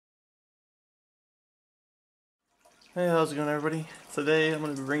Hey, how's it going, everybody? Today I'm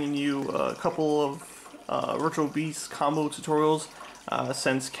going to be bringing you a couple of Ritual Beast combo tutorials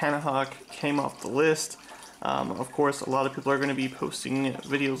since Cannahawk came off the list. Of course, a lot of people are going to be posting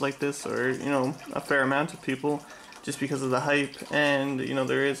videos like this, or a fair amount of people, just because of the hype. And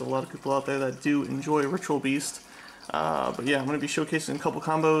there is a lot of people out there that do enjoy Ritual Beast. But yeah, I'm going to be showcasing a couple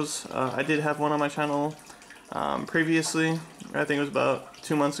combos. I did have one on my channel previously. I think it was about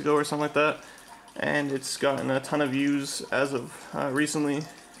 2 months ago or something like that. And it's gotten a ton of views as of recently,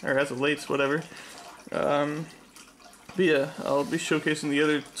 or as of late, whatever. But yeah, I'll be showcasing the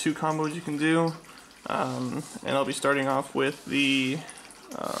other two combos you can do, and I'll be starting off with the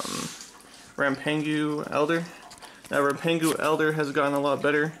Rampengu Elder. Now, Rampengu Elder has gotten a lot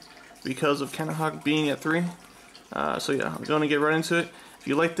better because of Cannahawk being at 3. So yeah, I'm going to get right into it. If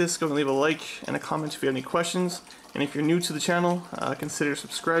you like this, go and leave a like and a comment if you have any questions. And if you're new to the channel, consider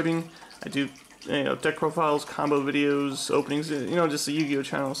subscribing. I do deck profiles, combo videos, openings, just a Yu-Gi-Oh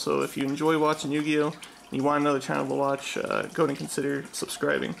channel. So if you enjoy watching Yu-Gi-Oh and you want another channel to watch, go ahead and consider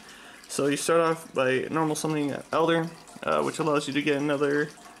subscribing. So you start off by normal summoning Elder, which allows you to get another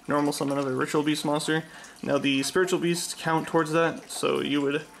normal summon of a Ritual Beast monster. Now the Spiritual Beasts count towards that, so you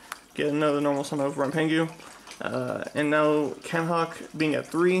would get another normal summon of Rampengu. And now Cannahawk being at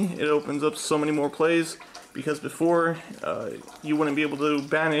 3, it opens up so many more plays. Because before, you wouldn't be able to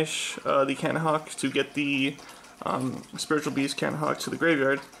banish the Cannahawk to get the Spiritual Beast Cannahawk to the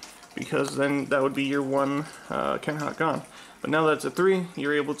graveyard, because then that would be your one Cannahawk gone. But now that it's at 3,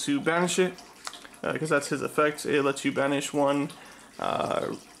 you're able to banish it, because that's his effect. It lets you banish one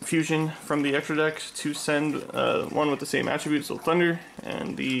fusion from the extra deck to send one with the same attributes, so Thunder,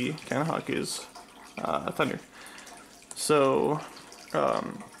 and the Cannahawk is Thunder. So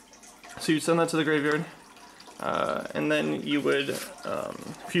you send that to the graveyard. And then you would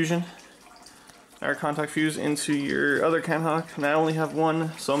fusion or contact fuse into your other Cannahawk. And I only have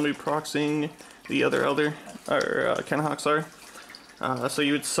one, so I'm going to be proxying the other Elder, or Cannahawk, sorry. So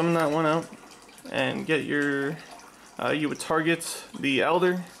you would summon that one out and get your, you would target the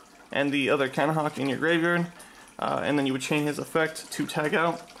Elder and the other Cannahawk in your graveyard, and then you would chain his effect to tag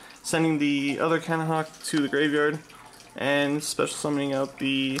out, sending the other Cannahawk to the graveyard, and special summoning out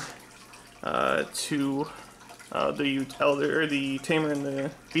the Elder, or the Tamer and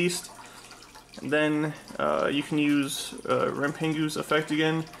the Beast. And then you can use Rampengu's effect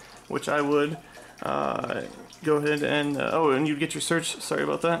again, which I would go ahead and and you'd get your search. Sorry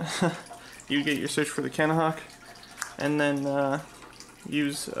about that. You get your search for the Cannahawk, and then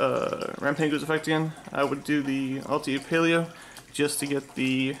use Rampengu's effect again. I would do the Ulti Paleo just to get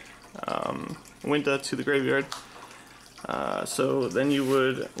the Winda to the graveyard. So then you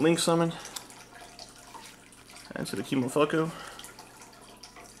would Link Summon into the Chemo Falco.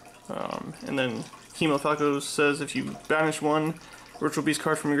 And then Chemo Falco says if you banish one Ritual Beast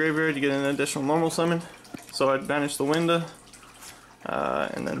card from your graveyard, you get an additional normal summon. So I'd banish the Winda,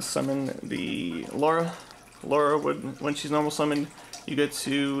 and then summon the Laura. Laura would, when she's normal summoned, you get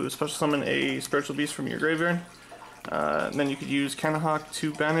to special summon a Spiritual Beast from your graveyard. Then you could use Cannahawk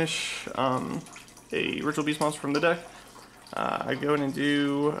to banish a Ritual Beast monster from the deck. I go in and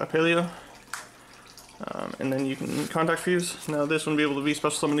do a Paleo. And then you can contact fuse. Now this one will be able to be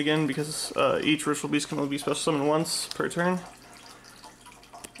special summoned again, because each Ritual Beast can only be special summoned once per turn.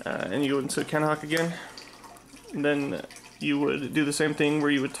 And you go into Cannahawk again. And then you would do the same thing where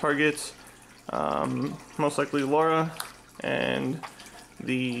you would target most likely Laura and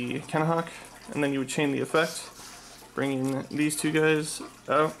the Cannahawk, and then you would chain the effect, bringing these two guys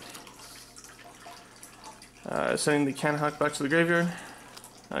out, sending the Cannahawk back to the graveyard,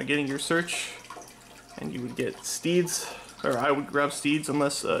 getting your search. And you would get Steeds, or I would grab Steeds,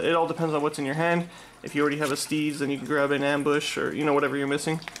 unless, it all depends on what's in your hand. If you already have a Steeds, then you can grab an Ambush, or, whatever you're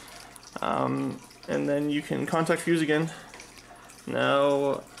missing. And then you can contact fuse again.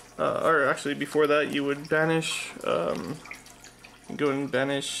 Now, or actually before that, you would banish, go and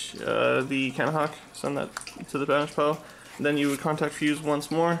banish the Cannahawk, send that to the banish pile. Then you would contact fuse once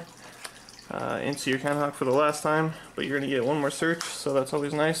more into your Cannahawk for the last time, but you're going to get one more search, so that's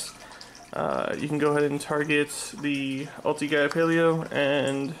always nice. You can go ahead and target the Ulti Gaia Paleo,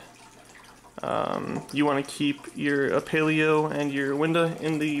 and you want to keep your Paleo and your Winda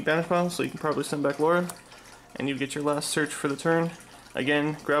in the banish pile, so you can probably send back Laura, and you get your last search for the turn.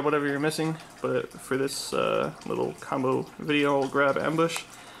 Again, grab whatever you're missing, but for this little combo video, I'll grab Ambush.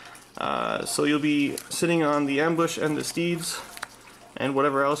 So you'll be sitting on the Ambush and the Steeds, and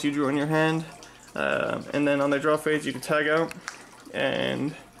whatever else you drew in your hand, and then on their draw phase you can tag out,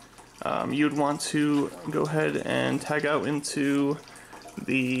 and you'd want to go ahead and tag out into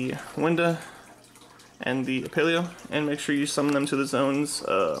the Winda, and the Apelio, and make sure you summon them to the zones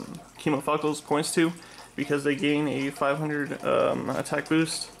Chemo Falcos points to, because they gain a 500 attack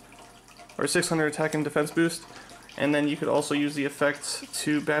boost, or 600 attack and defense boost. And then you could also use the effect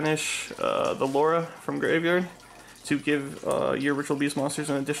to banish the Laura from Graveyard to give your Ritual Beast monsters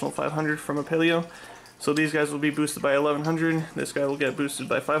an additional 500 from Apelio. So these guys will be boosted by 1100, this guy will get boosted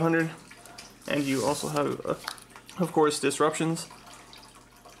by 500, and you also have, of course, disruptions.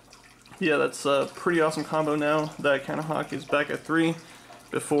 Yeah, that's a pretty awesome combo now that Cannahawk is back at 3.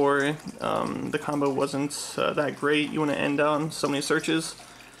 Before, the combo wasn't that great. You want to end on so many searches.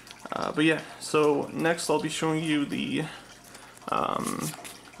 But yeah, so next I'll be showing you the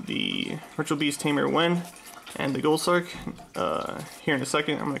Ritual Beast Tamer Wen and the Goldsark. Here in a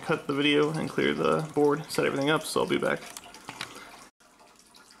second. I'm going to cut the video and clear the board, set everything up, so I'll be back.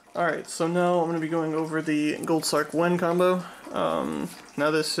 Alright, so now I'm going to be going over the Goldsark Wen combo. Now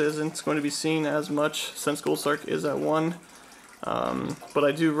this isn't going to be seen as much since Goldsark is at 1. But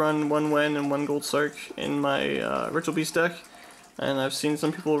I do run 1 Wen and 1 Goldsark in my Ritual Beast deck. And I've seen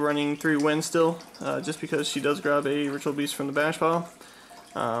some people running 3 Wen still, just because she does grab a Ritual Beast from the banish pile.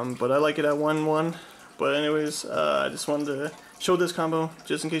 But I like it at 1-1. But anyways, I just wanted to show this combo,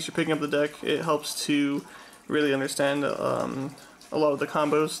 just in case you're picking up the deck. It helps to really understand a lot of the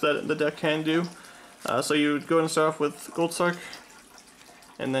combos that the deck can do. So you would go ahead and start off with Goldsark,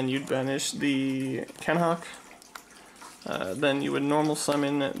 and then you'd banish the Cannahawk. Then you would normal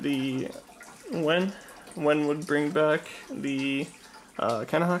summon the Wen. Wen would bring back the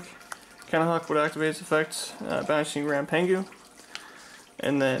Cannahawk. Cannahawk would activate its effect, banishing Rampengu.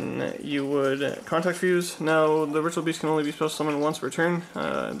 And then you would Contact Fuse. Now, the Ritual Beast can only be special summoned once per turn,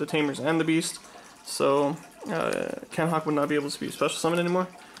 the Tamers and the Beast. So, Cannahawk would not be able to be special summoned anymore.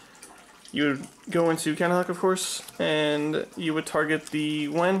 You would go into Cannahawk, of course, and you would target the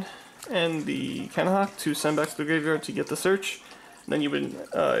Wen and the Cannahawk to send back to the graveyard to get the search. Then you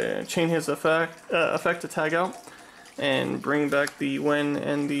would chain his effect to tag out and bring back the Wen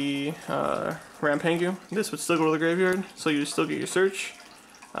and the Rampengu. This would still go to the graveyard, so you'd still get your search,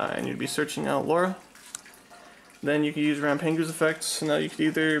 and you'd be searching out Laura. Then you could use Rampengu's effects. Now you could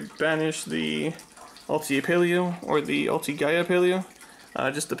either banish the Ulti Apelio or the Ulti Gaia Apelio,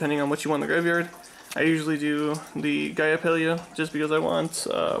 just depending on what you want in the graveyard. I usually do the Gaia Apelio just because I want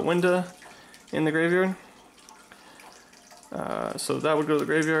Winda in the graveyard. So that would go to the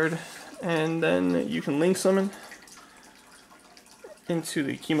graveyard, and then you can link summon into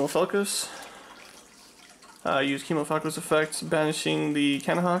the Chemo Falcos. Use Chemo Falcos effect, banishing the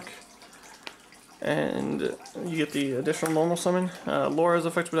Cannahawk, and you get the additional normal summon. Laura's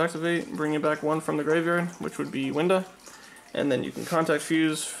effect would activate, bringing back 1 from the graveyard, which would be Winda, and then you can Contact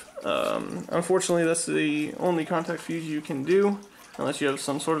Fuse. Unfortunately, that's the only Contact Fuse you can do, unless you have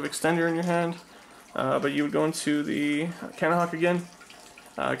some sort of extender in your hand. But you would go into the Cannahawk again.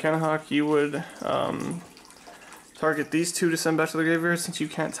 Cannahawk, you would target these 2 to send back to the graveyard since you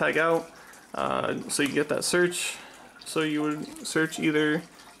can't tag out. So you get that search. So you would search either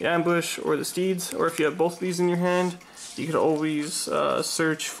the Ambush or the Steeds, or if you have both of these in your hand, you could always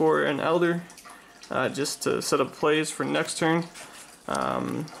search for an Elder just to set up plays for next turn.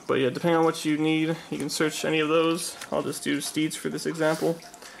 But yeah, depending on what you need, you can search any of those. I'll just do Steeds for this example.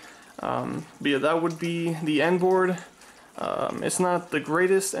 But yeah, that would be the end board. It's not the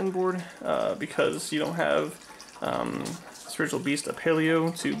greatest end board because you don't have Spiritual Beast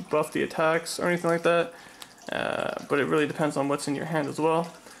Apelio to buff the attacks or anything like that. But it really depends on what's in your hand as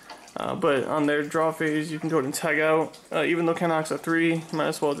well. But on their draw phase, you can go ahead and tag out. Even though Cannahawk's at 3, you might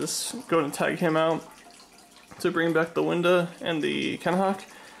as well just go ahead and tag him out to bring back the Winda and the Cannahawk.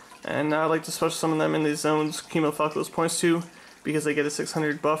 And now I like to special summon them in these zones Chemo Falcos points to, because they get a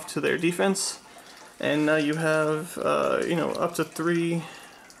 600 buff to their defense. And now you have, up to 3.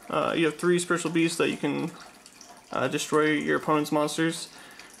 You have 3 Spiritual Beasts that you can destroy your opponent's monsters,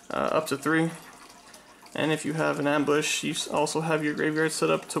 up to 3. And if you have an ambush, you also have your graveyard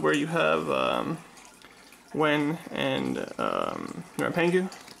set up to where you have Wen and Rampengu.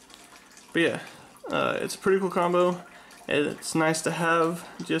 But yeah, it's a pretty cool combo. It's nice to have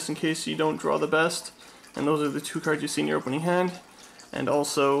just in case you don't draw the best. And those are the 2 cards you see in your opening hand. And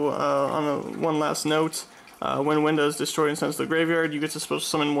also, one last note, when Winda is destroyed and sent to the graveyard, you get to special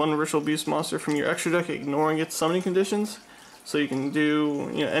summon 1 Ritual Beast monster from your extra deck, ignoring its summoning conditions. So you can do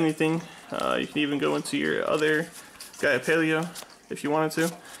anything. You can even go into your other Gaia Apelio if you wanted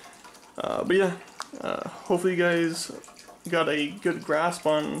to. But yeah, hopefully you guys got a good grasp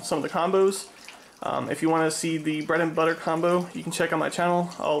on some of the combos. If you want to see the bread and butter combo, you can check out my channel.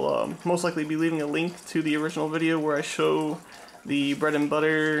 I'll most likely be leaving a link to the original video where I show the bread and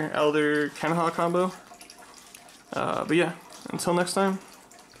butter Elder Cannahawk combo. But yeah, until next time,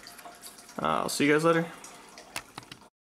 I'll see you guys later.